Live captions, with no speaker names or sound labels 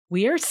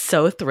We are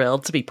so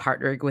thrilled to be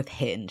partnering with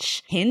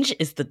Hinge. Hinge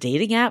is the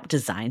dating app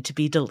designed to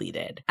be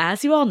deleted.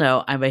 As you all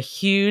know, I'm a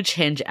huge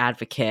Hinge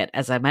advocate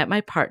as I met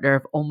my partner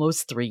of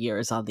almost 3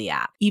 years on the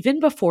app.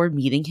 Even before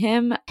meeting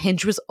him,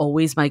 Hinge was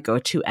always my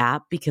go-to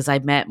app because I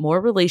met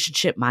more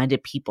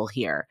relationship-minded people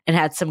here and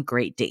had some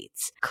great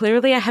dates.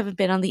 Clearly, I haven't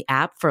been on the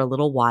app for a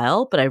little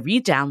while, but I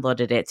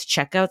re-downloaded it to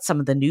check out some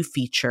of the new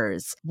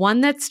features. One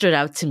that stood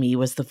out to me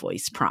was the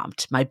voice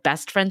prompt, my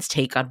best friend's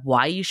take on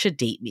why you should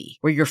date me,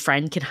 where your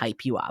friend can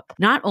hype you up.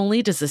 Not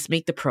only does this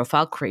make the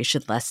profile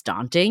creation less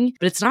daunting,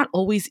 but it's not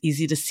always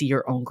easy to see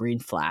your own green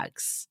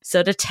flags.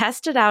 So to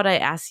test it out, I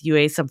asked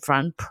Yue some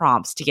fun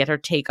prompts to get her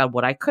take on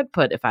what I could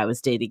put if I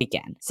was dating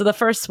again. So the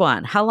first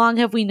one, how long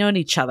have we known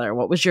each other?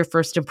 What was your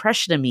first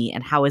impression of me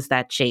and how has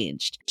that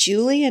changed?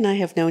 Julie and I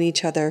have known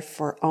each other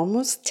for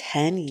almost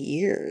 10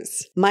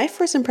 years. My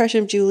first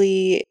impression of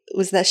Julie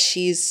was that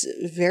she's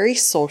very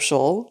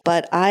social,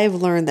 but I've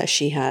learned that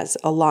she has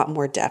a lot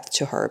more depth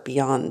to her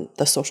beyond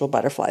the social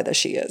butterfly that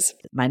she is.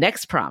 My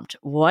next prompt,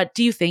 what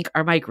do you think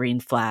are my green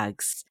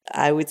flags?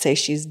 I would say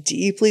she's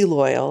deeply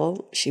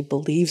loyal. She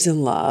believes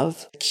in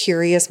love,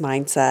 curious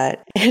mindset,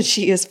 and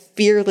she is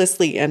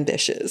fearlessly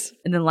ambitious.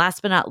 And then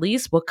last but not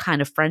least, what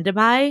kind of friend am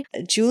I?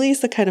 Julie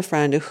is the kind of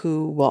friend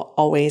who will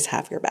always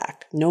have your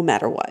back, no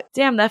matter what.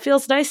 Damn, that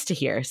feels nice to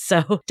hear.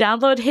 So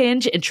download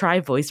Hinge and try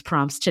voice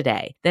prompts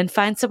today. Then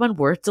find someone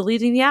worth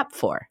deleting the app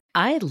for.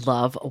 I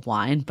love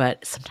wine,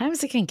 but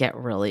sometimes it can get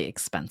really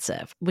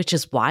expensive, which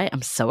is why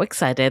I'm so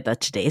excited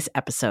that today's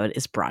episode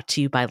is brought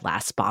to you by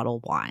Last Bottle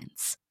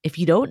Wines. If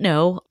you don't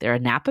know, they're a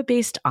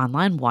Napa-based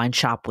online wine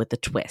shop with a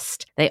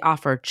twist. They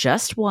offer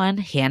just one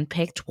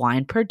hand-picked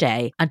wine per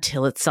day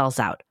until it sells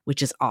out,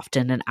 which is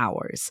often in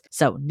hours.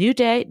 So new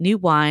day, new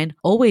wine,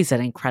 always at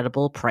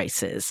incredible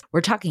prices.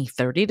 We're talking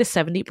 30 to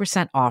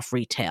 70% off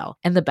retail.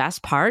 And the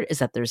best part is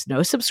that there's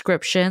no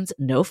subscriptions,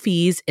 no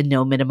fees, and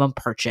no minimum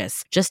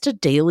purchase. Just a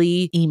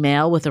daily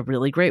email with a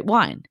really great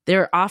wine.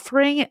 They're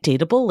offering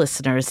Dateable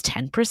listeners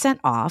 10%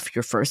 off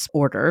your first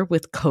order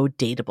with code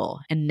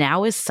Dateable. And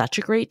now is such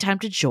a great time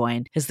to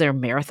join as their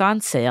marathon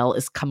sale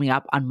is coming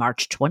up on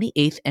March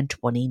 28th and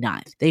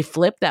 29th. They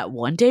flip that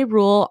one-day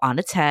rule on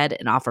its head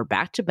and offer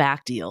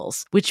back-to-back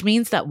deals, which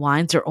means that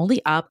wines are only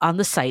up on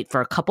the site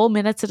for a couple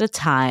minutes at a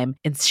time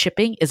and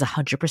shipping is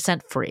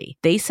 100% free.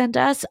 They sent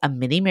us a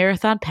mini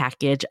marathon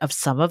package of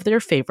some of their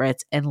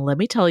favorites, and let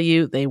me tell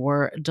you, they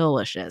were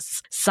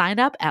delicious. Sign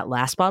up at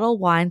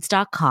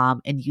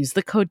lastbottlewines.com and use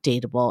the code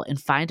Dateable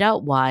and find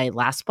out why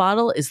Last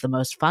Bottle is the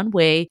most fun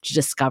way to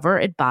discover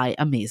and buy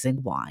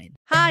amazing wine.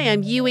 Hi,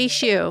 I'm Yue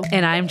Xu.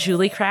 And I'm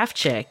Julie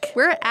Krafchick.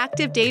 We're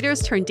active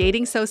daters turned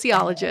dating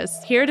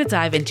sociologists. Here to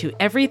dive into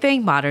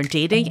everything modern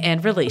dating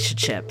and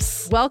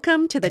relationships.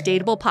 Welcome to the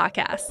Dateable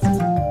Podcast.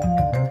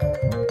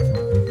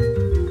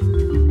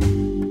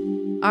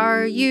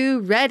 Are you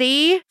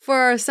ready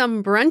for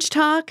some brunch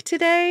talk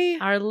today?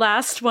 Our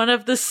last one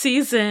of the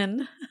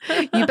season.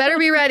 You better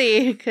be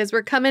ready because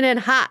we're coming in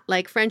hot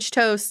like French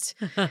toast.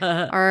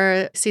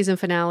 Our season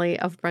finale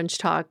of Brunch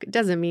Talk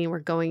doesn't mean we're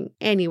going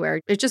anywhere.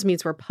 It just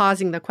means we're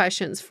pausing the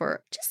questions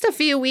for just a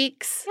few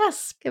weeks.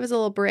 Yes. Give us a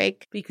little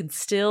break. But you can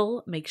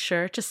still make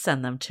sure to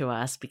send them to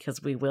us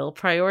because we will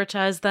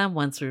prioritize them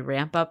once we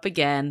ramp up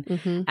again.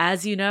 Mm-hmm.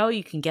 As you know,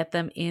 you can get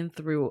them in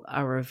through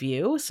a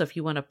review. So if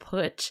you want to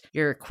put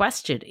your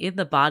question in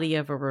the body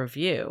of a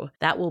review,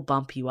 that will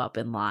bump you up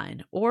in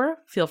line. Or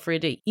feel free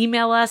to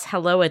email us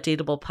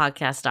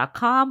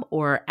hello@dateablepodcast.com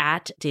or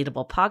at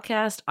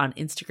dateablepodcast on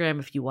Instagram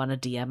if you want to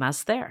DM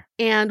us there.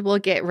 And we'll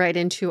get right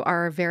into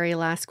our very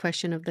last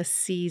question of the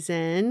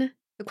season.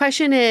 The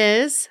question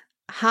is,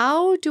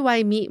 how do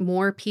I meet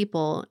more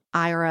people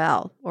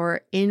IRL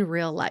or in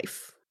real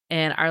life?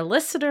 And our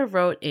listener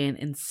wrote in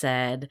and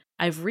said,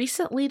 I've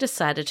recently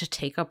decided to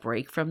take a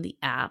break from the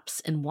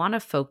apps and want to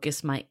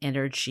focus my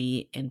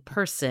energy in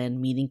person,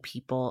 meeting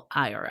people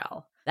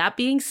IRL. That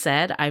being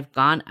said, I've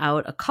gone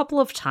out a couple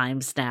of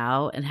times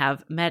now and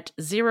have met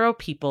 0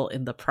 people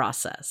in the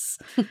process.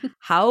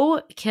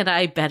 How can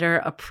I better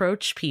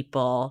approach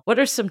people? What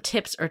are some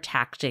tips or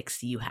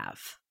tactics you have?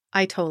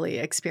 I totally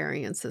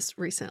experienced this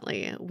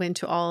recently. Went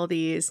to all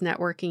these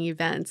networking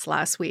events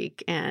last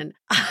week and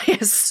I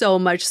have so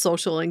much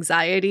social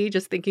anxiety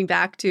just thinking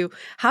back to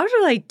how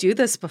did I do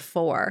this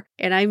before?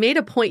 And I made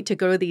a point to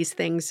go to these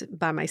things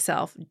by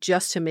myself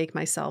just to make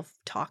myself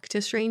talk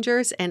to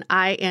strangers. And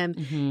I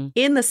am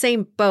in the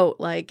same boat.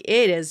 Like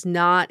it is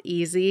not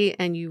easy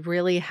and you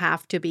really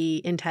have to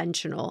be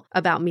intentional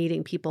about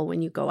meeting people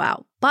when you go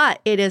out.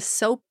 But it is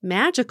so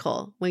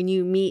magical when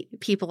you meet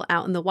people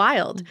out in the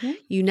wild.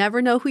 You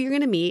never know who you're going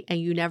to meet and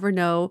you never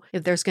know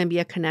if there's going to be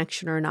a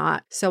connection or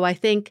not. So I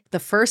think the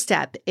first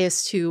step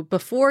is to,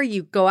 before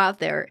you go out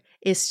there,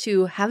 is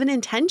to have an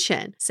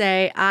intention.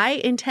 Say,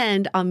 I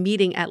intend on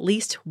meeting at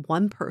least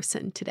one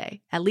person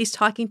today, at least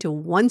talking to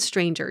one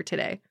stranger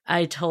today.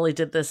 I totally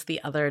did this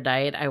the other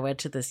night. I went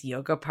to this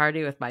yoga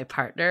party with my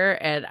partner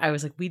and I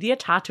was like, we need to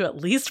talk to at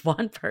least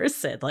one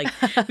person. Like,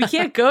 we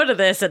can't go to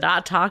this and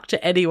not talk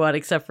to anyone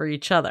except for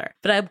each other.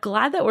 But I'm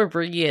glad that we're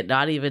bringing it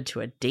not even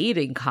to a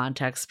dating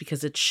context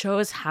because it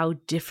shows how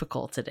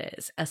difficult it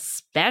is,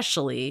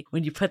 especially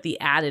when you put the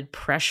added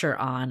pressure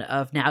on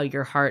of now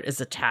your heart is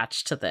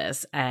attached to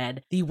this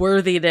and the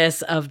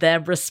worthiness of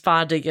them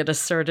responding in a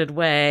certain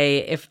way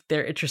if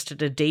they're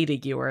interested in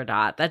dating you or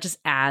not. That just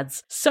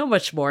adds so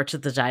much more to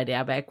the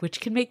dynamic, which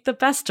can make the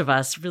best of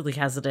us really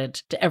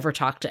hesitant to ever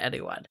talk to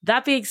anyone.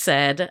 That being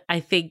said, I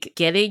think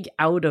getting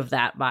out of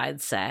that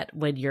mindset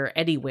when you're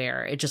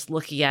anywhere and just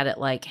looking at it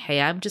like,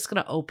 hey, I'm just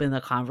going to open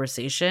the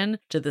conversation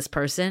to this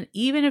person,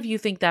 even if you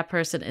think that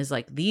person is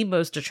like the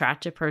most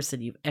attractive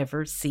person you've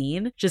ever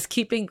seen, just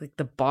keeping like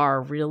the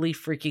bar really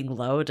freaking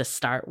low to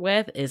start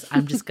with is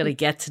I'm just going to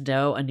get to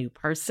know a new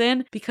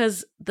person,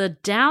 because the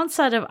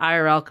downside of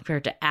IRL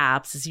compared to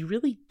apps is you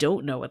really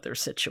don't know what their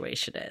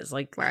situation is.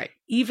 Like, right.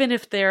 Even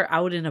if they're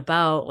out and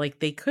about, like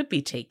they could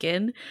be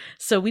taken.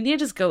 So we need to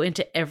just go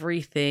into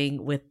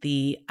everything with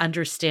the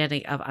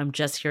understanding of I'm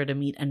just here to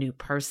meet a new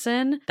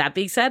person. That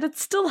being said,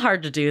 it's still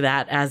hard to do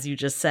that, as you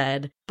just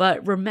said.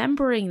 But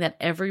remembering that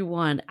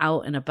everyone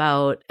out and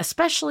about,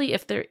 especially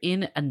if they're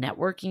in a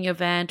networking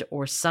event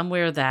or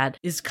somewhere that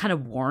is kind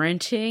of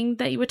warranting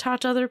that you would talk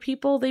to other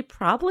people, they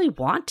probably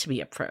want to be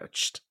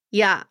approached.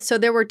 Yeah. So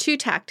there were two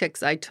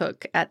tactics I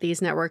took at these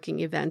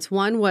networking events.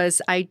 One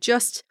was I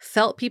just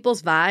felt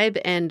people's vibe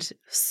and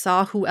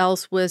saw who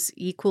else was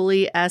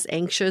equally as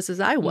anxious as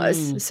I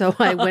was. So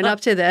I went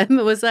up to them and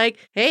was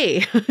like,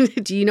 hey,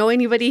 do you know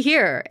anybody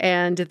here?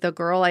 And the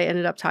girl I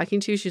ended up talking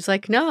to, she's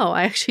like, no,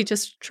 I actually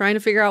just trying to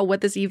figure out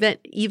what this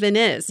event even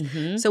is.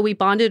 So we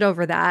bonded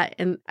over that.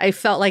 And I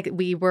felt like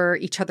we were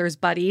each other's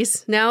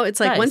buddies. Now it's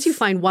like once you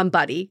find one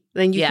buddy,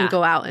 then you can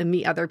go out and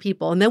meet other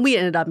people. And then we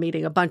ended up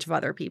meeting a bunch of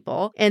other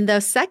people. And the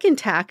second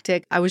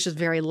tactic, I was just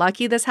very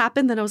lucky this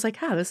happened. Then I was like,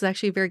 oh, this is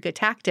actually a very good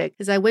tactic.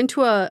 Is I went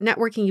to a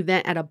networking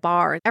event at a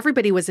bar.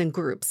 Everybody was in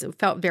groups. It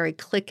felt very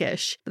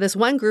cliquish. But this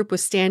one group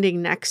was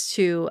standing next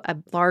to a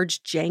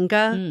large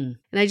Jenga. And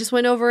I just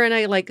went over and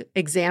I like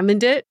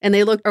examined it. And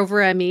they looked over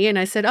at me and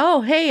I said,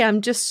 oh, hey,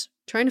 I'm just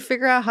trying to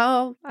figure out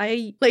how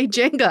I play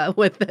Jenga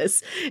with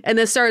this. And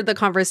then started the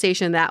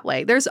conversation that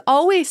way. There's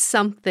always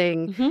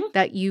something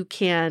that you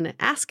can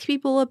ask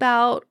people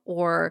about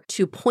or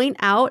to point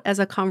out as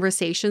a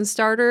conversation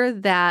starter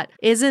that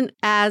isn't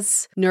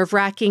as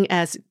nerve-wracking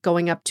as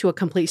going up to a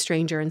complete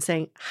stranger and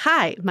saying,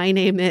 hi, my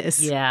name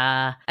is.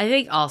 Yeah. I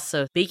think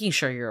also making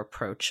sure you're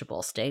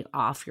approachable, staying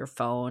off your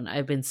phone.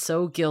 I've been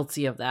so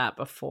guilty of that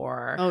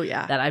before. Oh,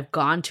 yeah. That I've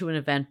gone to an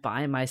event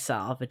by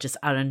myself, but just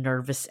out of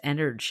nervous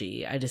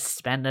energy, I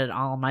just spend it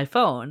all on my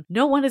phone.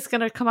 No one is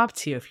going to come up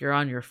to you if you're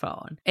on your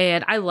phone.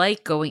 And I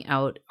like going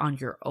out on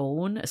your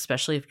own,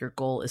 especially if your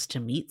goal is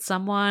to meet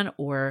someone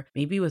or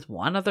maybe with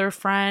one other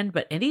friend.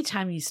 But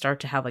anytime you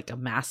start to have like a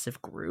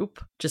massive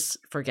group, just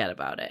forget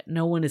about it.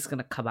 No one is going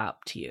to come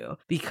up to you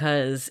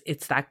because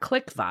it's that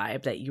click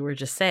vibe that you were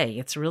just saying.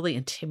 It's really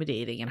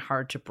intimidating and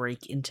hard to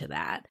break into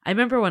that. I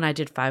remember when I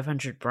did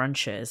 500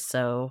 brunches.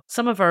 So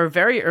some of our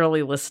very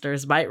early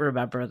listeners might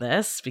remember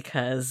this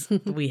because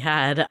we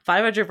had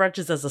 500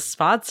 brunches as a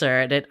sponsor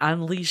and it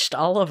unleashed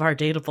all of our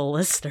dateable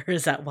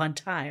listeners at one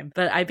time.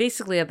 But I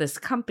basically had this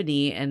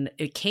company and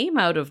it came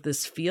out of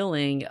this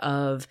feeling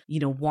of,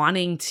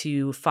 wanting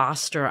to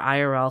foster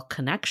IRL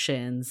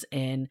connections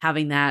and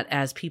having that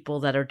as people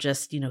that are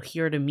just,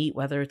 here to meet,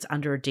 whether it's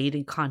under a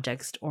dating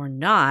context or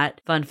not.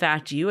 Fun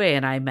fact, Yue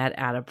and I met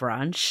at a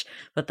brunch,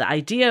 but the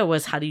idea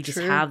was how do you just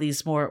have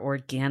these more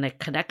organic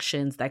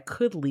connections that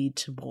could lead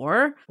to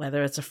more,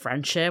 whether it's a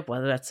friendship,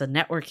 whether that's a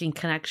networking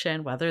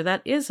connection, whether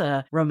that is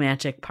a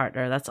romantic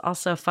partner. That's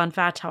also a fun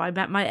fact how I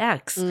met my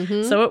ex.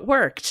 So it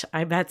worked.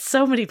 I met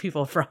so many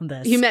people from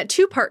this. You met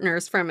two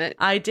partners from it.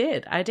 I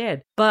did.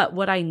 But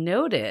what I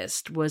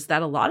noticed was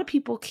that a lot of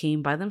people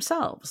came by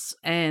themselves.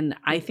 And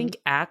I think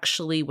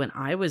actually when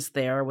I was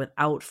there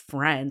without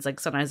friends, like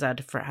sometimes I had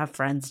to have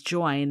friends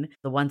join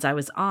the ones I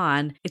was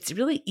on, it's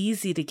really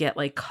easy to get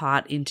like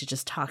caught into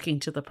just talking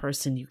to the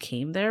person you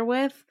came there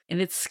with. And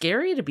it's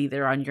scary to be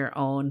there on your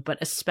own, but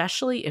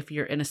especially if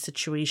you're in a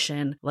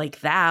situation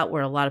like that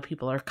where a lot of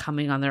people are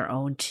coming on their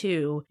own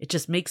too, it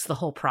just makes the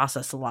whole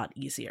process a lot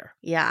easier.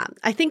 Yeah.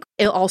 I think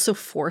it also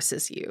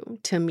forces you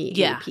to meet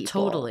new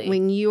people. Totally.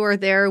 When you are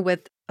there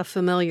with a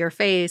familiar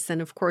face,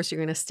 and of course you're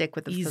going to stick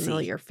with the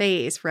familiar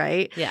face,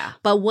 right? Yeah.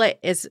 But what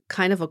is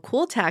kind of a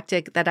cool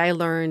tactic that I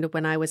learned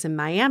when I was in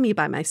Miami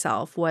by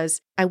myself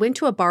was I went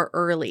to a bar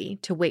early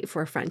to wait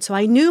for a friend. So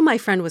I knew my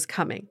friend was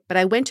coming, but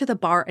I went to the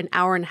bar an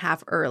hour and a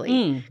half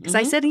early because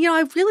I said,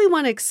 I really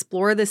want to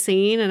explore the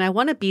scene and I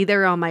want to be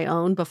there on my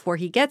own before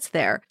he gets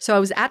there. So I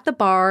was at the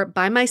bar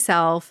by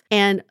myself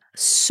and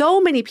so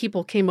many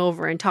people came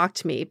over and talked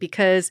to me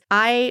because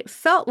I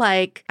felt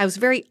like I was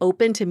very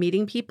open to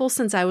meeting people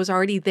since I was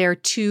already there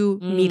to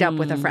meet up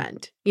with a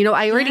friend.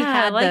 I already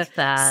had like the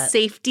that.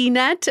 safety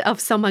net of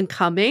someone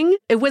coming.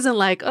 It wasn't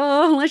like,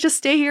 oh, let's just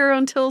stay here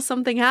until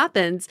something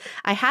happens.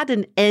 I had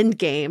an end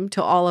game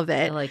to all of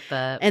it. I like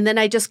that. And then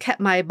I just kept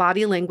my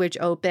body language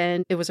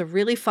open. It was a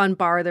really fun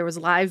bar. There was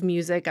live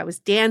music. I was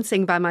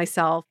dancing by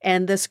myself.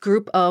 And this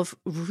group of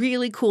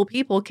really cool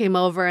people came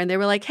over and they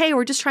were like, hey,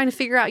 we're just trying to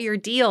figure out your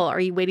deal. Are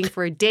you waiting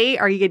for a date?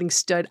 Are you getting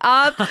stood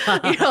up?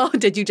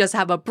 Did you just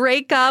have a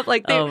breakup?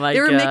 Like they were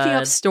making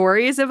up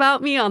stories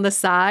about me on the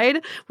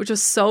side, which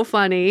was so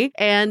funny.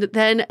 And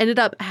then ended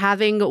up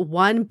having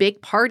one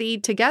big party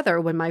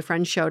together when my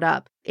friends showed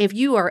up. If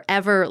you are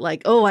ever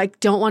like, oh, I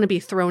don't want to be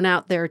thrown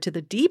out there to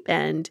the deep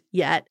end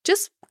yet,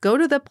 just go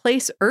to the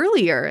place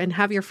earlier and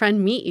have your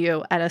friend meet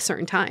you at a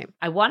certain time.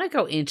 I want to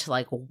go into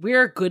like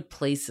where good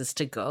places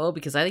to go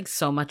because I think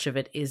so much of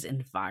it is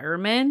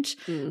environment.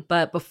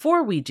 But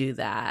before we do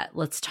that,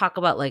 let's talk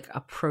about like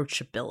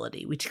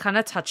approachability. We kind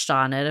of touched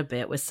on it a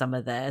bit with some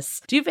of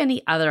this. Do you have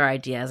any other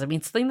ideas? I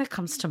mean, something that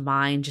comes to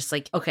mind, just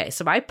like, okay,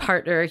 so my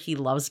partner, he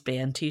loves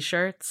band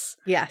t-shirts.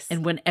 Yes.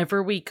 And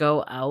whenever we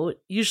go out,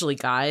 usually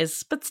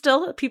guys, but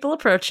still people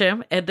approach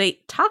him and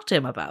they talk to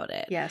him about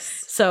it.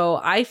 Yes.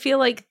 So I feel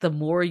like the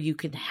more you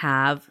can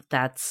have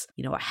that's,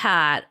 a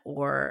hat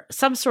or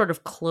some sort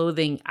of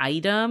clothing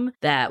item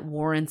that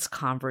warrants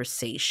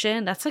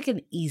conversation, that's like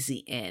an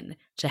easy in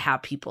to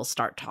have people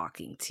start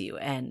talking to you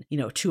and,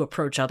 to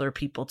approach other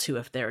people too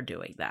if they're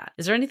doing that.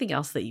 Is there anything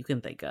else that you can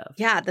think of?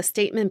 Yeah, the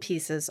statement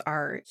pieces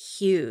are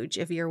huge.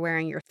 If you're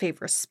wearing your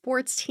favorite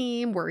sports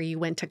team, where you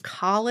went to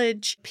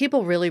college,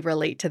 people really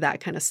relate to that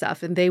kind of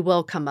stuff and they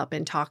will come up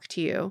and talk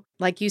to you.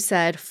 Like you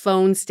said,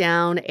 phones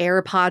down,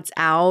 AirPods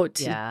out.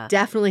 Yeah.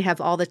 Definitely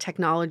have all the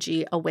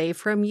technology away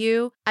from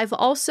you. I've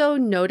also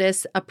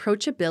noticed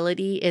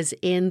approachability is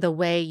in the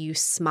way you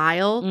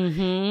smile.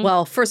 Mm-hmm.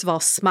 Well, first of all,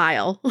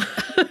 smile.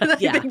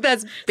 I think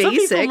that's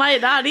basic. Some people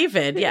might not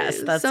even.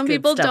 Yes, that's some good.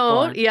 people Step don't.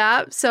 one.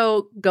 Yeah.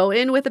 So go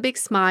in with a big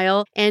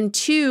smile. And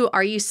 2,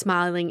 are you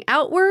smiling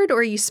outward or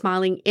are you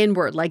smiling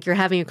inward? Like you're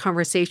having a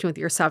conversation with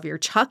yourself, you're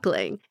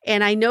chuckling.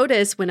 And I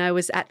noticed when I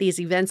was at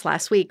these events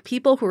last week,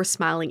 people who were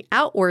smiling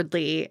outwardly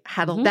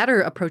had a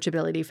better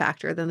approachability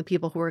factor than the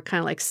people who were kind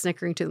of like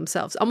snickering to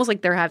themselves, almost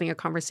like they're having a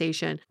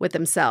conversation with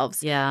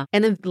themselves. Yeah.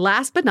 And then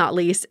last but not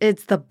least,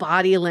 it's the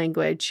body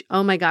language.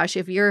 Oh my gosh,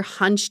 if you're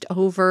hunched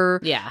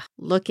over,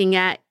 looking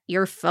at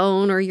your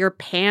phone or your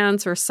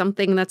pants or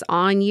something that's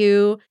on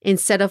you,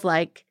 instead of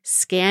like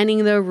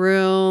scanning the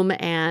room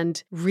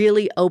and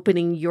really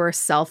opening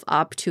yourself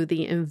up to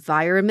the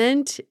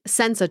environment,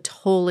 sends a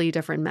totally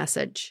different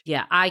message.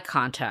 Yeah, eye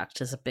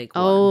contact is a big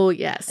one. Oh,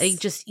 yes. I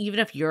think just even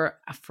if you're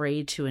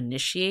afraid to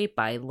initiate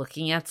by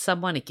looking at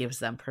someone, it gives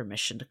them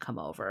permission to come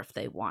over if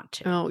they want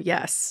to. Oh,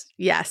 yes.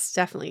 Yes,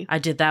 definitely. I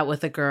did that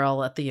with a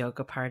girl at the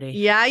yoga party.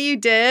 Yeah, you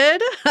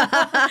did?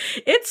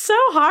 It's so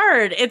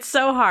hard. It's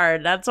so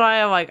hard. That's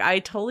why I'm like, I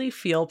totally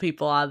feel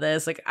people on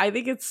this. Like, I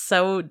think it's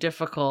so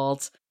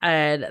difficult.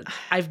 And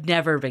I've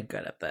never been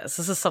good at this.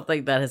 This is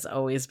something that has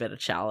always been a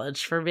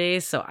challenge for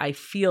me. So I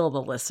feel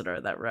the listener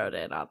that wrote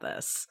in on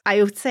this.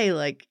 I would say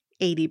like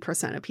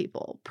 80% of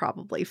people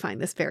probably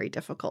find this very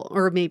difficult,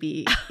 or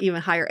maybe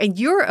even higher. And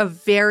you're a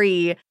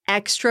very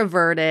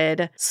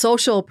extroverted,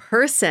 social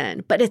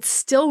person, but it's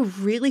still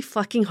really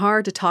fucking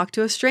hard to talk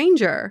to a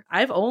stranger.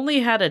 I've only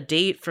had a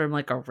date from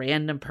like a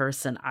random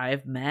person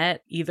I've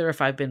met, either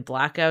if I've been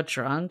blackout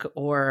drunk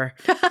or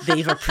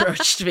they've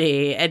approached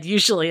me. And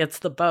usually it's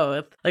the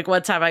both. Like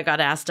one time I got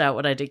asked out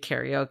when I did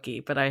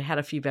karaoke, but I had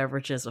a few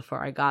beverages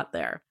before I got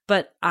there.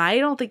 But I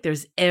don't think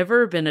there's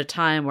ever been a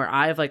time where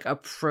I've like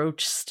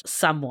approached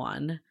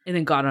someone and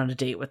then got on a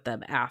date with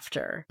them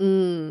after.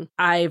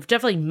 I've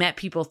definitely met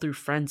people through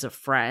friends of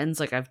friends.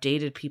 Like I've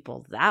dated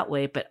people that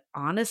way. But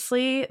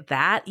honestly,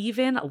 that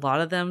even a lot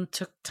of them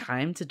took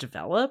time to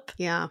develop.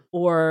 Yeah.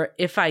 Or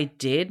if I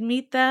did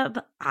meet them,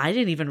 I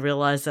didn't even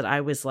realize that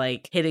I was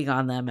like hitting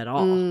on them at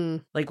all.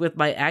 Like with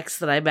my ex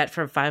that I met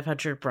from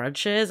 500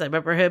 Brunches, I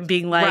remember him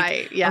being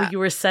like, oh, you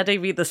were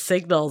sending me the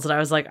signals. And I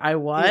was like, I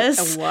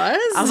was?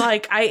 I'm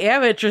like, I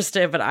am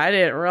interested, but I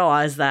didn't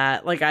realize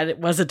that. Like I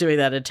wasn't doing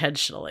that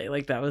intentionally.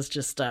 Like that was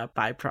just a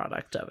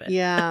byproduct of it.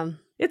 Yeah.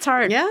 It's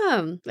hard.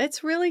 Yeah,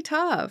 it's really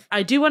tough.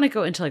 I do want to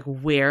go into like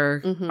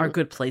where are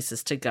good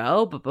places to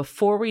go. But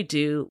before we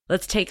do,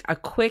 let's take a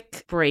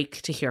quick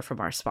break to hear from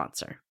our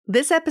sponsor.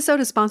 This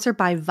episode is sponsored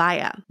by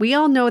Via. We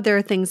all know there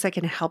are things that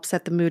can help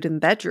set the mood in the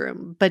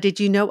bedroom, but did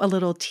you know a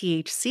little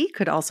THC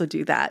could also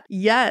do that?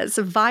 Yes,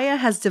 Via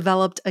has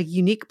developed a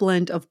unique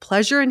blend of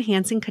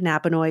pleasure-enhancing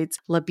cannabinoids,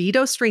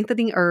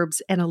 libido-strengthening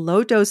herbs, and a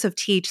low dose of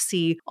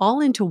THC all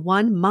into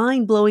one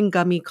mind-blowing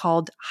gummy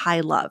called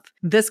High Love.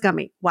 This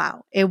gummy,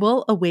 wow, it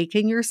will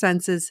awaken your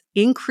senses,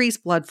 increase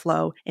blood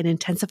flow, and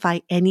intensify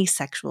any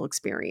sexual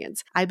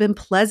experience. I've been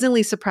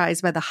pleasantly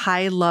surprised by the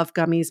High Love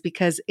gummies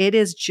because it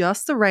is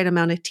just the right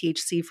amount of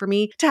THC for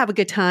me to have a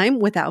good time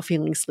without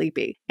feeling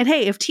sleepy. And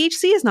hey, if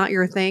THC is not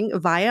your thing,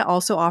 Via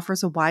also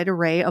offers a wide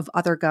array of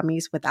other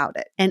gummies without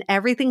it. And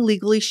everything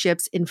legally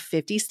ships in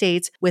 50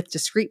 states with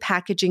discreet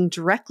packaging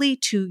directly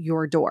to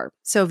your door.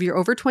 So if you're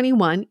over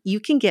 21, you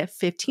can get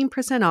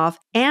 15% off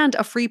and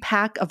a free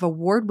pack of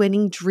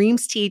award-winning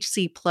Dreams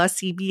THC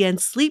plus CBN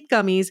sleep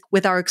gummies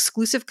with our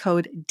exclusive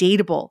code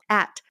DATEABLE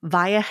at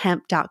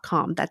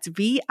viahemp.com. That's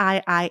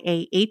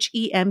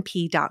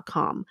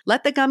VIIAHEMP.com.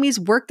 Let the gummies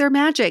work their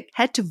magic.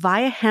 Head to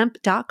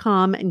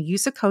viahemp.com and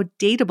use the code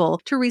DATEABLE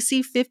to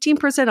receive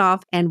 15%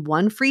 off and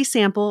one free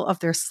sample of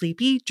their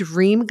Sleepy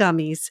Dream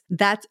gummies.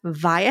 That's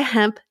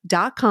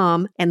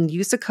viahemp.com and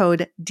use the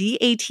code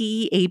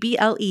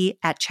DATEABLE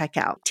at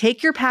checkout.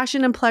 Take your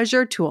passion and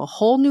pleasure to a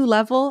whole new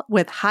level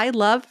with high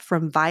love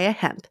from Via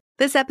Hemp.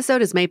 This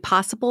episode is made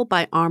possible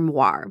by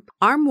Armoire.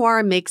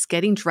 Armoire makes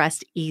getting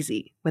dressed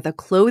easy. With a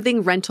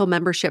clothing rental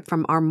membership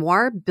from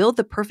Armoire, build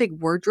the perfect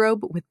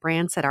wardrobe with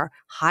brands that are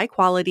high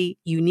quality,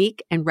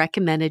 unique, and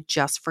recommended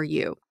just for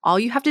you. All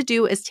you have to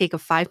do is take a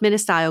 5-minute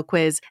style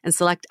quiz and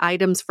select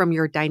items from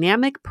your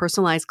dynamic,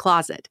 personalized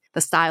closet. The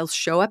styles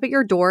show up at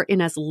your door in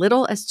as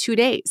little as 2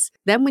 days.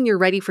 Then when you're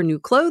ready for new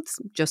clothes,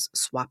 just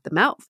swap them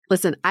out.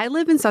 Listen, I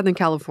live in Southern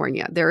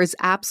California. There is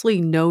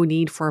absolutely no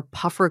need for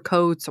puffer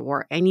coats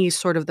or any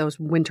sort of those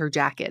winter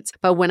jackets.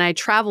 But when I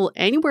travel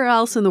anywhere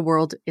else in the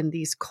world in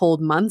these cold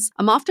months,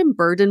 I'm often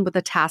burdened with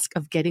the task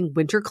of getting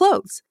winter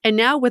clothes. And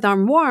now with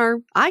Armoire,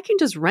 I can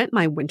just rent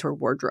my winter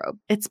wardrobe.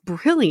 It's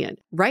brilliant.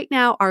 Right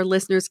now, our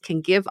listeners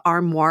can give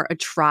Armoire a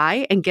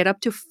try and get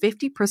up to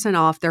 50%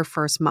 off their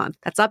first month.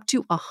 That's up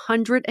to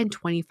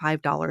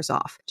 $125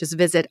 off. Just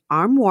visit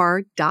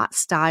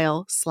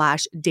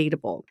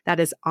armoire.style/dateable. That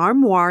is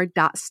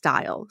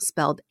armoire.style,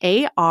 spelled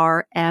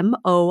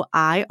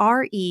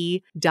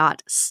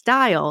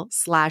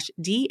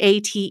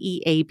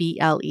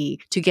ARMOIRE.style/DATEABLE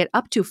to get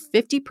up to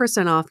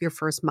 50% off your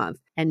first month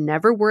and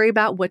never worry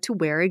about what to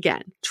wear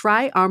again.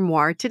 Try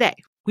Armoire today.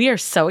 We are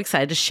so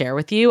excited to share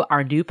with you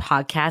our new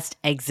podcast,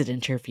 Exit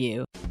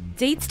Interview.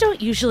 Dates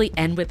don't usually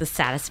end with a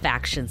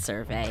satisfaction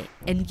survey,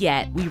 and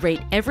yet we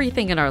rate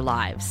everything in our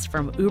lives,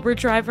 from Uber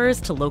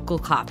drivers to local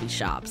coffee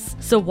shops.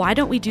 So why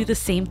don't we do the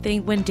same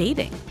thing when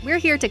dating? We're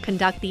here to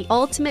conduct the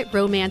ultimate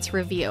romance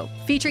review,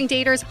 featuring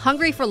daters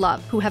hungry for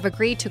love who have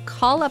agreed to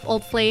call up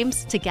old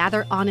flames to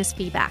gather honest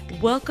feedback.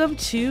 Welcome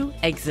to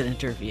Exit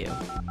Interview.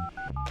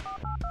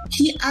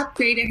 He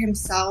upgraded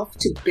himself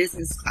to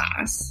business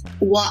class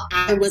while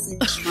I was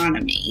in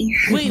economy.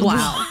 Wait,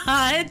 wow.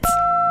 What?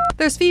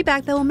 There's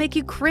feedback that will make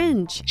you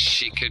cringe.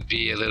 She could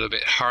be a little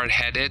bit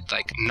hard-headed,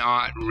 like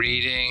not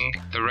reading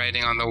the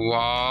writing on the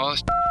wall.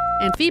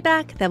 And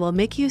feedback that will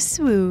make you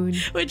swoon.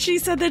 When she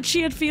said that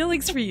she had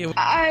feelings for you.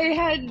 I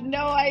had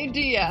no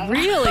idea.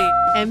 Really?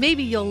 And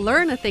maybe you'll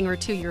learn a thing or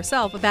two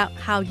yourself about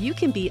how you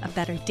can be a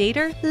better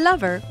dater,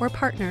 lover, or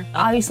partner.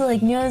 Obviously,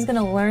 knew I was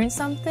gonna learn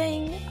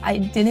something. I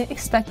didn't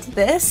expect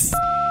this.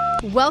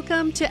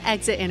 Welcome to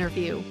Exit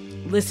Interview.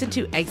 Listen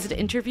to Exit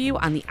Interview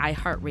on the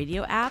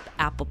iHeartRadio app,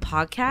 Apple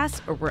Podcasts,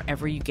 or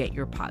wherever you get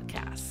your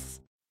podcasts.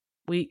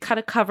 We kind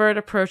of covered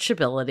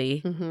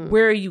approachability,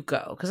 where you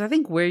go, because I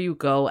think where you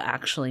go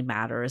actually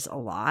matters a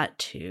lot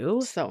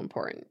too. So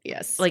important,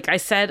 yes. Like I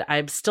said,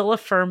 I'm still a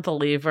firm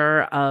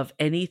believer of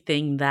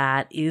anything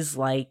that is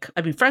like,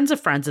 I mean, friends of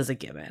friends is a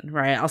given,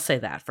 right? I'll say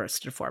that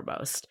first and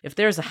foremost. If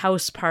there's a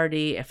house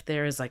party, if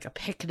there's like a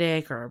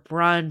picnic or a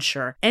brunch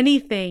or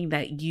anything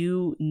that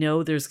you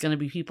know there's going to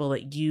be people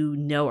that you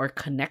know are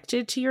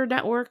connected to your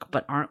network,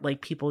 but aren't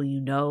like people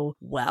you know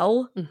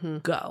well,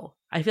 go.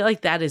 I feel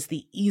like that is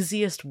the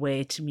easiest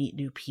way to meet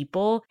new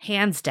people,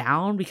 hands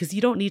down, because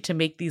you don't need to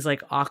make these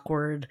like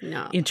awkward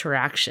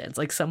interactions.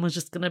 Like someone's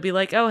just going to be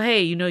like, oh,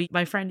 hey, you know,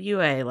 my friend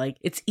Yue, like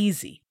it's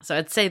easy. So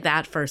I'd say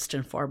that first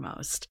and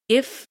foremost.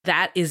 If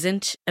that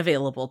isn't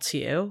available to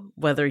you,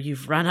 whether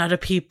you've run out of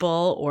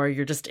people or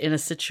you're just in a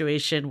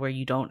situation where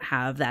you don't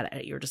have that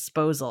at your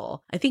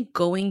disposal, I think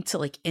going to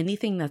like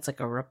anything that's like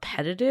a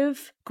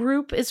repetitive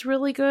group is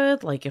really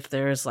good. Like if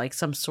there's like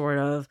some sort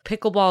of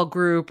pickleball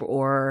group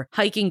or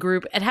hiking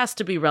group, it has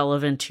to be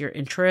relevant to your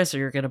interests or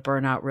you're going to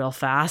burn out real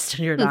fast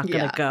and you're not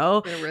going to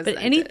go. But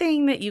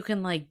anything that you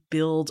can like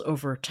build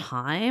over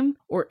time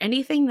or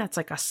anything that's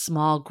like a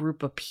small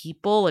group of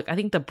people, like I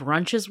think the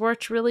brunches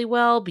worked really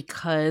well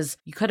because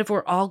you kind of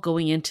were all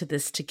going into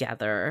this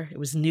together. It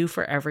was new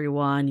for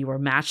everyone. You were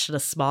matched in a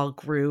small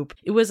group.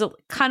 It was a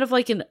kind of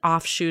like an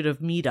offshoot of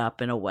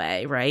Meetup in a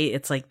way, right?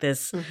 It's like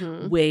this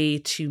way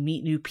to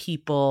meet new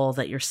people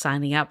that you're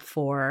signing up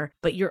for,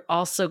 but you're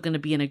also going to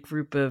be in a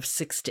group of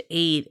 6 to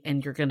 8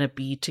 and you're going to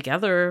be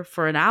together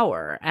for an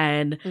hour.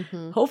 And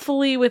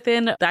hopefully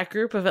within that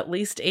group of at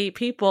least 8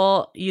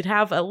 people, you'd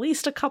have at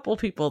least a couple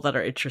people that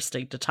are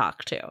interesting to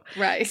talk to.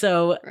 Right.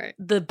 So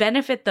the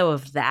benefit though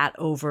of that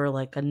over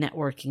like a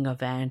networking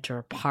event or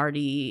a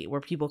party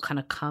where people kind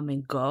of come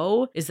and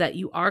go is that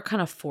you are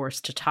kind of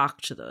forced to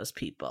talk to those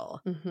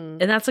people.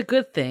 And that's a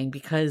good thing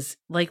because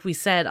like we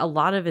said, a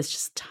lot of it's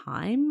just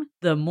time.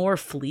 the more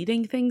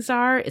fleeting things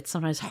are, it's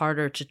sometimes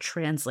harder to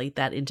translate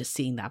that into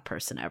seeing that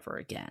person ever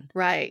again.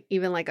 Right.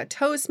 Even like a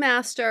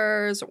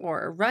Toastmasters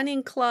or a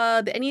running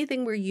club,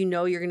 anything where you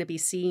know you're going to be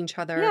seeing each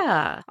other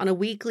on a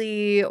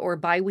weekly or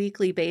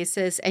bi-weekly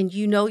basis, and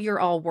you know you're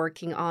all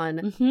working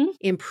on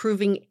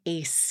improving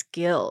a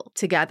skill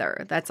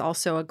together. That's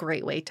also a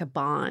great way to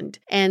bond.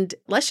 And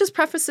let's just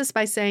preface this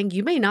by saying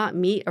you may not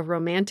meet a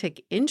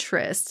romantic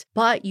interest,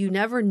 but you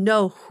never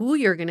know who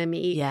you're going to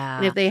meet. Yeah.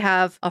 And if they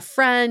have a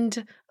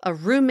friend, a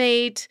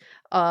roommate,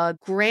 a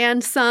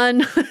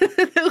grandson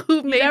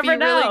who may be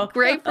really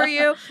great for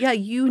you. Yeah,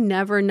 you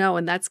never know.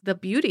 And that's the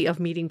beauty of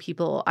meeting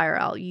people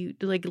IRL. You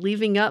like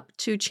leaving up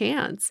to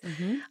chance.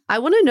 I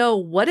want to know,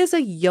 what is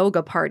a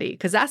yoga party?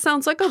 Because that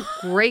sounds like a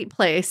great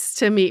place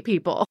to meet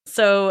people.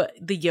 So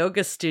the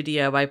yoga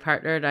studio, my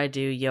partner and I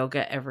do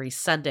yoga every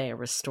Sunday, a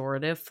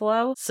restorative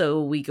flow.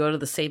 So we go to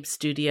the same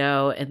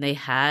studio and they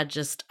had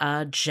just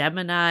a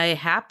Gemini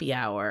happy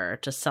hour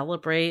to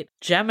celebrate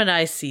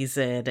Gemini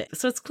season.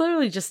 So it's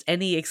clearly just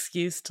any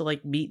excuse to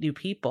like meet new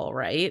people,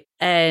 right?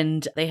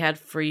 And they had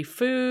free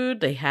food,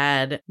 they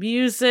had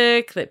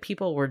music, that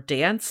people were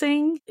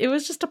dancing. It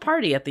was just a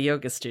party at the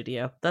yoga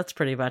studio. That's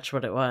pretty much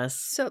what it was.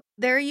 So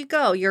there you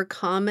go. Your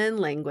common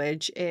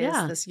language is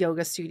this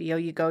yoga studio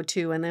you go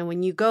to. And then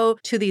when you go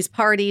to these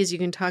parties, you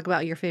can talk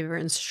about your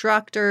favorite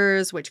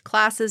instructors, which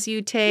classes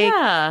you take.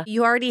 Yeah.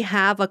 You already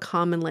have a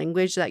common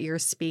language that you're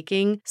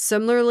speaking.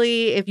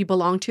 Similarly, if you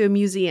belong to a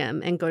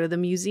museum and go to the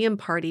museum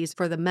parties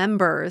for the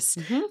members,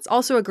 it's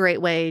also a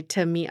great way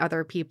to meet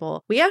other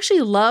people. We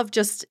actually love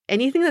just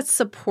anything that's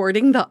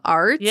supporting the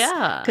arts.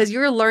 Yeah. Because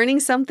you're learning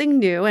something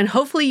new, and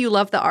hopefully you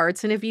love the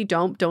arts. And if you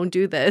don't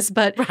do this.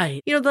 But,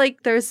 you know,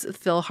 like there's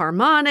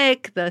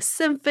Philharmonic, the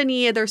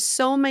symphony. There's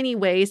so many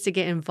ways to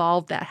get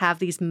involved that have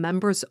these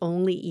members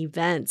only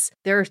events.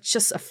 They're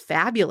just a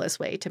fabulous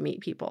way to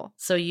meet people.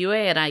 So UA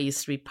and I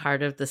used to be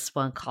part of this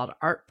one called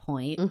Art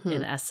Point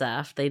in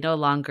SF. They no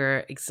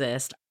longer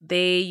exist.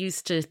 They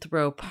used to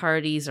throw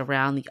parties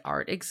around the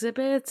art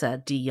exhibits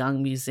at De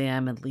Young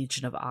Museum and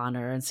Legion of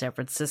Honor in San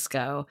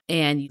Francisco.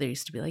 And there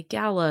used to be like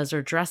galas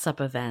or dress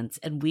up events.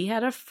 And we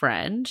had a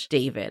friend,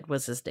 David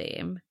was his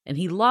name, and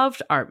he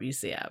loved art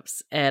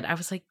museums. And I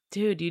was like,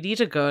 dude, you need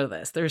to go to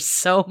this. There's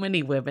so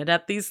many women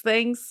at these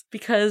things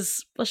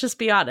because let's just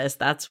be honest,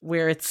 that's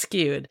where it's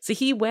skewed. So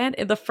he went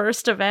in the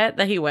first event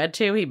that he went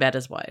to, he met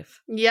his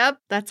wife. Yep,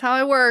 that's how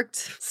it worked.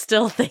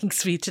 Still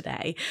thanks me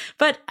today.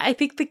 But I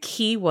think the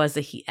key was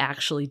that he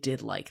actually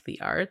did like the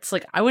arts.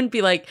 Like I wouldn't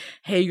be like,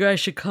 hey, you guys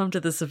should come to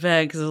this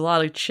event because there's a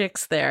lot of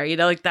chicks there. You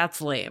know, like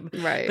that's lame.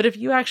 Right. But if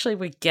you actually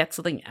would get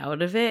something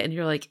out of it and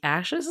you're like,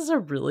 actually, this is a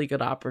really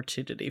good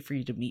opportunity for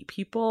you to meet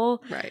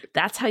people. Right.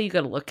 That's how you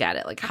got to look at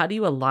it. Like, how do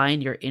you align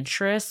your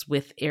interests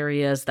with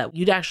areas that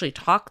you'd actually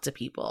talk to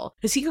people?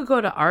 Because he could go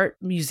to art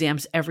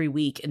museums every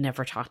week and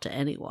never talk to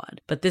anyone.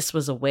 But this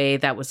was a way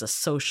that was a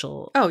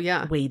social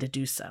way to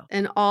do so.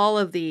 And all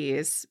of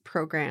these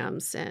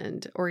programs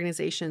and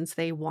organizations,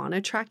 they want to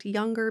attract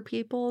younger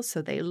people.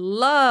 So they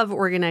love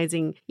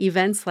organizing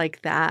events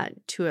like that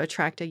to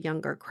attract a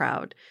younger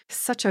crowd.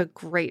 Such a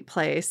great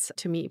place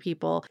to meet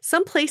people.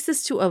 Some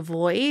places to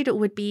avoid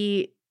would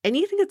be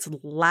anything that's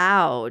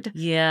loud.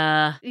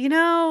 Yeah. You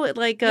know,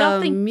 like a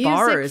music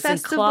bars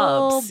festival,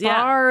 and clubs.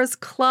 bars,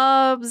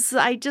 clubs.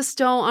 I just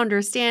don't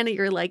understand it.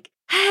 You're like,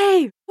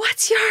 hey,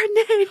 what's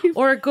your name?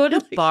 Or go to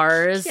Like,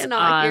 bars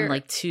on hear.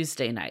 like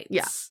Tuesday nights.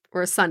 Yeah.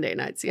 Or Sunday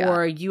nights,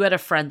 Or you had a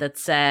friend that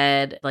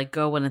said, like,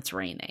 go when it's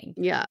raining.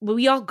 Yeah. Well,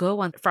 we all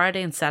go on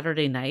Friday and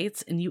Saturday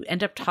nights, and you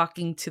end up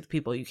talking to the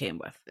people you came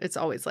with. It's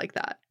always like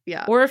that.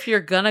 Yeah. Or if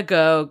you're gonna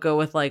go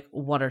with like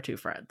one or two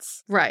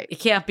friends. Right. It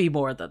can't be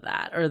more than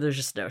that, or there's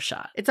just no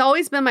shot. It's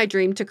always been my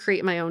dream to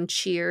create my own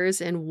cheers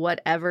in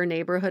whatever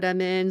neighborhood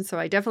I'm in. So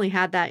I definitely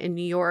had that in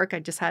New York. I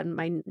just had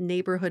my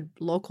neighborhood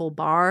local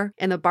bar,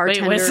 and the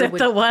bartender Wait, was it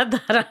the one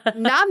that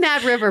not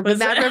Mad River, but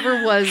Mad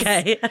River was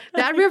okay.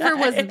 Mad River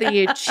was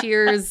the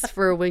cheers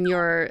for when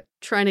you're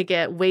trying to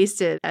get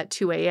wasted at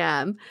 2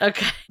 a.m.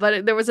 Okay.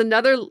 But there was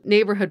another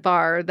neighborhood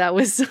bar that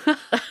was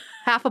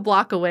half a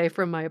block away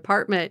from my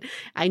apartment.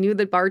 I knew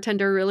the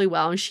bartender really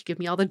well, and she'd give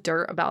me all the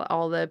dirt about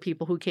all the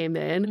people who came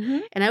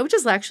in. And I would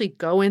just actually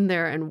go in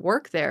there and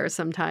work there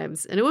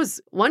sometimes. And it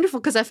was wonderful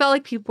because I felt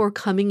like people were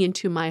coming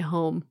into my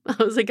home. I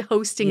was like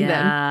hosting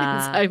them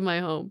inside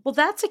my home. Well,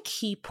 that's a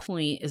key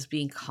point, is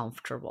being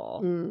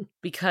comfortable.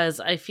 Because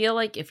I feel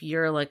like if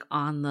you're like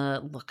on the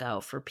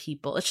lookout for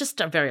people, it's just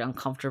a very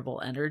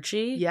uncomfortable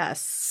energy. Yes.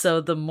 So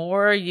the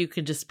more you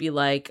can just be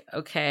like,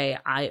 okay,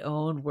 I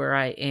own where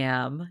I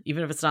am,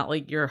 even if it's not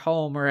like your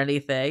home or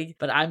anything,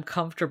 but I'm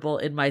comfortable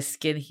in my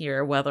skin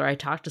here, whether I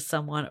talk to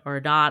someone or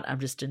not. I'm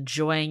just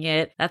enjoying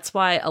it. That's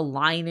why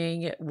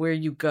aligning where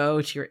you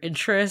go to your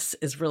interests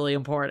is really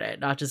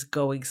important, not just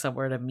going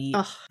somewhere to meet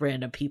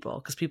random people,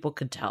 because people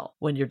can tell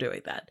when you're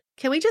doing that.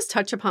 Can we just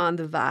touch upon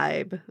the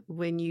vibe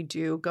when you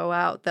do go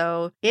out,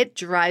 though? It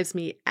drives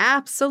me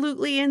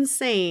absolutely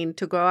insane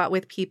to go out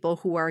with people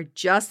who are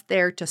just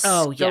there to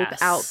scope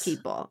out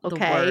people,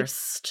 okay? The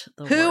worst.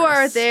 Who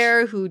are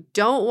there, who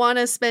don't want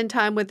to spend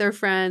time with their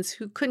friends,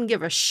 who couldn't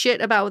give a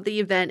shit about what the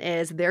event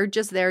is. They're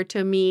just there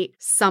to meet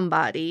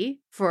somebody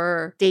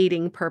for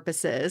dating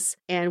purposes.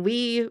 And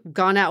we've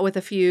gone out with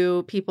a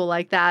few people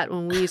like that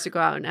when we used to go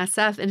out in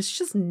SF, and it's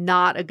just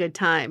not a good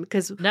time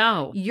because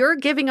you're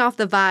giving off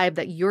the vibe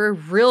that you're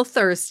real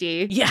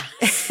thirsty. Yeah.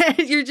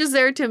 You're just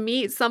there to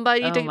meet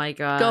somebody to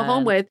go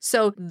home with.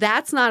 So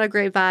that's not a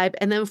great vibe.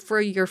 And then for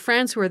your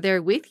friends who are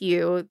there with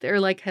you, they're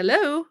like,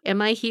 hello,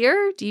 am I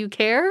here? Do you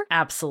care?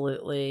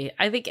 Absolutely.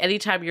 I think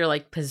anytime you're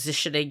like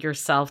positioning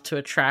yourself to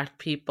attract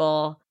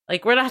people,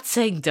 like, we're not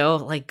saying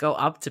don't, like, go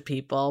up to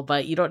people,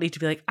 but you don't need to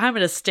be like, I'm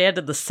going to stand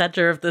in the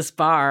center of this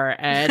bar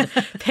and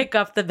pick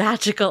up the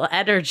magical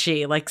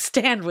energy. Like,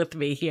 stand with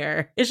me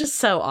here. It's just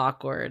so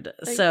awkward.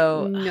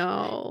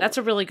 No. That's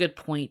a really good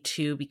point,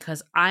 too,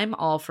 because I'm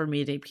all for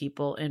meeting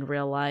people in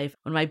real life.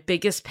 One of my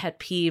biggest pet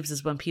peeves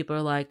is when people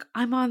are like,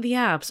 I'm on the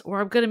apps, or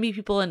I'm going to meet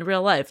people in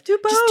real life. Do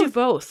both. Just do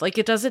both. Like,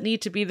 it doesn't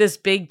need to be this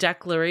big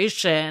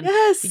declaration.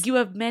 Yes. You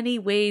have many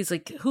ways.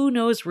 Like, who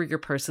knows where your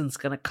person's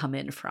going to come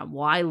in from?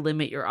 Why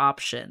limit your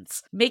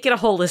options? Make it a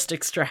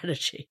holistic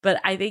strategy.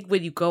 But I think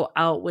when you go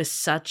out with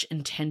such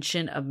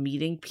intention of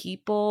meeting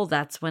people,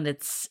 that's when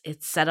it's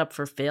set up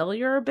for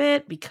failure a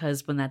bit,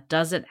 because when that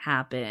doesn't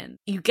happen,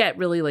 you get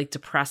really like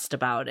depressed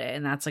about it.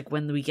 And that's like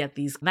when we get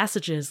these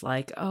messages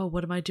like, oh,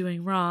 what am I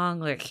doing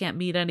wrong? Like, I can't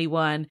meet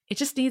anyone. It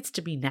just needs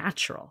to be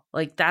natural.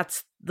 Like,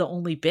 that's the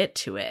only bit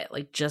to it.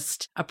 Like,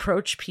 just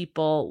approach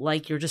people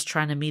like you're just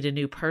trying to meet a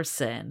new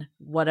person.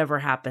 Whatever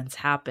happens,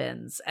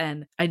 happens.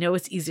 And I know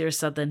it's easier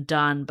said than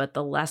done, but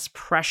the less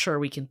pressure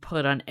we can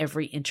put on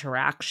every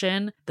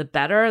interaction, the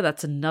better.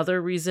 That's another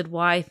reason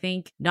why I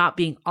think not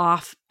being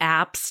off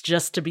apps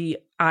just to be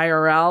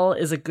IRL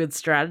is a good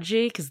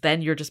strategy, because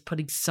then you're just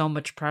putting so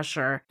much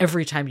pressure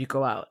every time you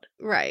go out.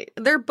 Right.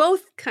 They're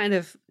both kind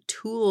of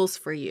tools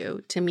for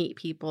you to meet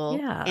people.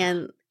 Yeah.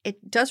 And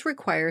it does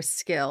require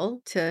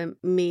skill to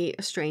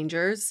meet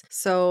strangers.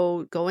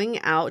 So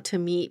going out to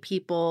meet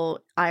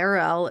people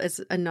IRL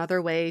is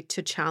another way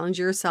to challenge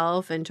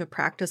yourself and to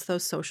practice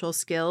those social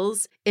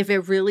skills. If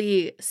it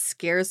really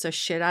scares the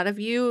shit out of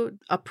you,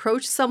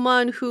 approach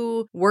someone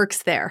who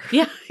works there.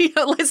 Yeah.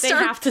 They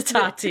have to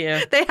talk to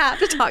you. They have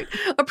to talk.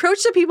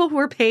 Approach the people who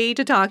are paid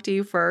to talk to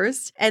you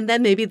first, and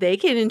then maybe they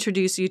can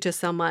introduce you to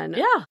someone.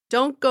 Yeah.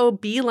 Don't go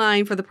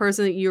beeline for the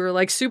person that you're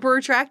like super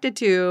attracted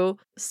to.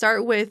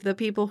 Start with the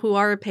people who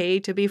are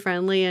paid to be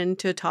friendly and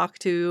to talk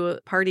to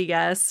party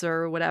guests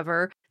or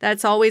whatever.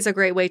 That's always a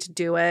great way to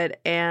do it.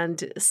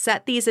 And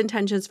set these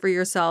intentions for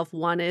yourself.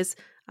 1 is,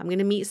 I'm going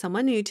to meet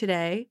someone new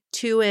today.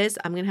 2 is,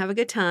 I'm going to have a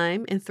good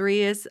time. And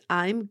 3 is,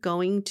 I'm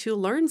going to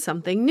learn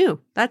something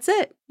new. That's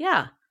it.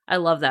 Yeah. I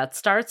love that.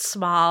 Start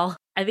small.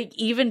 I think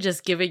even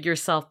just giving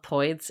yourself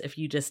points if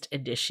you just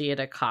initiate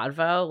a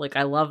convo. Like,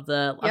 I love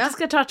I'm just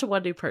going to talk to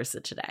one new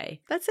person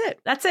today. That's it.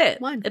 That's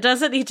it. 1. It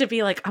doesn't need to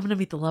be like, I'm going to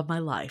meet the love of my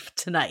life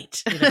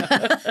tonight. You know?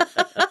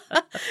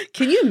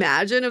 Can you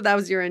imagine if that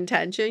was your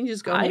intention? You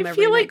just go home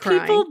every night crying.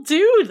 I feel like people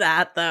do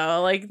that,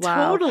 though. Like,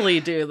 totally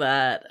do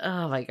that.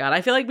 Oh, my God.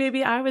 I feel like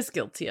maybe I was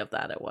guilty of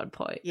that at one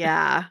point.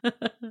 Yeah.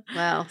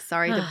 Well,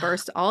 sorry to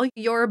burst all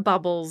your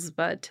bubbles,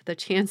 but the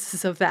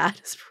chances of that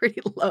is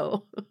pretty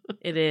low.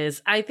 It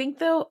is. I think,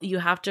 though, you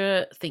have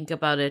to think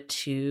about it,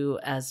 too,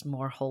 as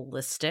more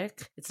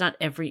holistic. It's not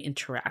every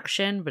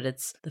interaction, but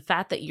it's the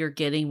fact that you're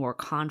getting more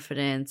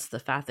confidence, the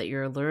fact that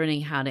you're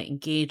learning how to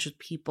engage with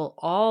people.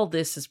 All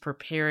this is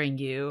preparing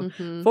you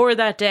for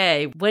that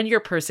day when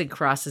your person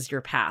crosses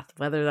your path,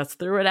 whether that's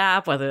through an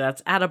app, whether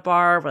that's at a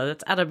bar, whether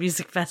that's at a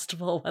music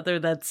festival, whether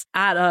that's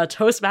at a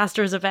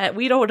Toastmasters event.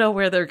 We don't know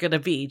where they're going to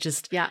be.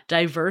 Just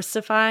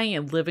diversifying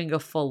and living a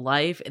full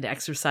life and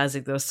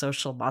exercising those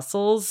social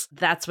muscles.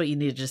 That's what you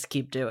need to just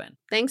keep doing.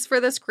 Thanks for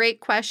this great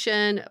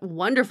question.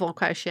 Wonderful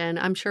question.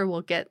 I'm sure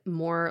we'll get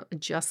more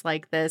just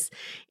like this.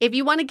 If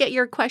you want to get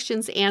your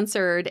questions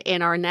answered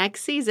in our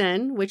next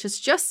season, which is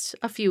just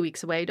a few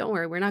weeks away, don't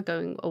worry, we're not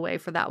going away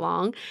for that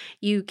long.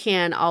 You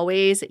can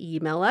always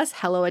email us,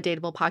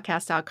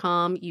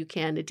 hello@dateablepodcast.com. You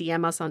can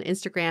DM us on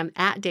Instagram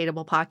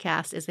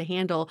 @dateablepodcast is the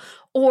handle.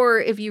 Or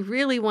if you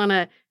really want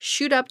to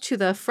shoot up to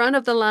the front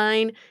of the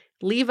line,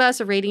 leave us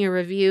a rating and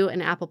review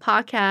in Apple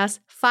Podcasts,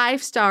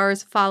 5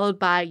 stars, followed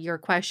by your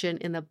question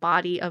in the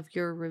body of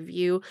your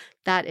review.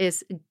 That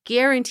is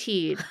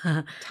guaranteed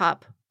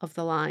top of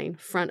the line,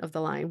 front of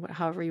the line,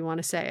 however you want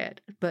to say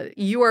it. But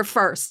you are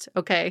first,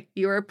 okay?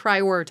 You are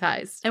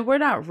prioritized. And we're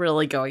not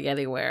really going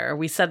anywhere.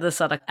 We said this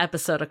on an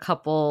episode a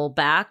couple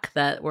back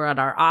that we're on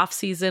our off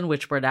season,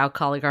 which we're now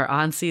calling our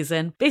on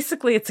season.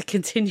 Basically, it's a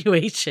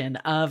continuation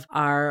of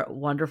our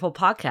wonderful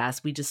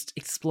podcast. We just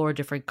explore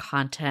different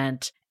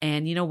content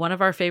And, one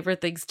of our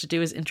favorite things to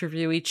do is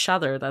interview each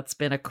other. That's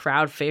been a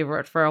crowd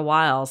favorite for a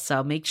while.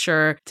 So make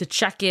sure to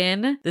check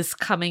in this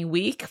coming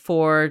week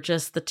for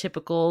just the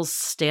typical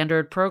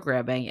standard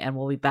programming. And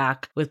we'll be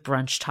back with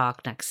Brunch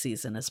Talk next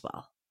season as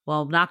well.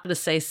 Well, I'm not going to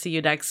say see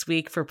you next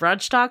week for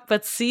Brunch Talk,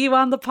 but see you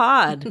on the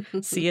pod.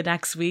 See you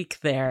next week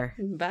there.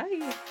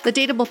 Bye. The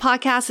Dateable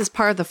Podcast is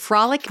part of the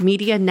Frolic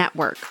Media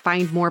Network.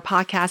 Find more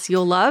podcasts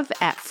you'll love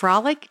at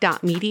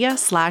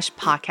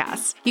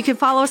frolic.media/podcasts. You can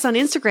follow us on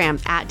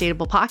Instagram at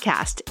Dateable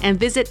Podcast and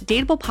visit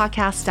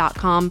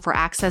dateablepodcast.com for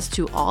access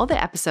to all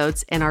the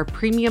episodes and our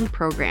premium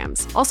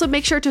programs. Also,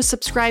 make sure to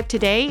subscribe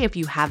today if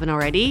you haven't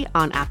already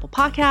on Apple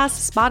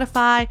Podcasts,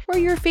 Spotify, or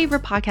your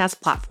favorite podcast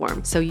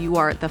platform, so you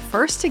are the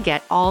first to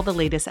get all the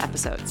latest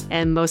episodes.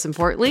 And most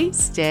importantly,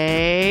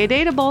 stay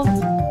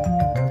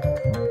dateable.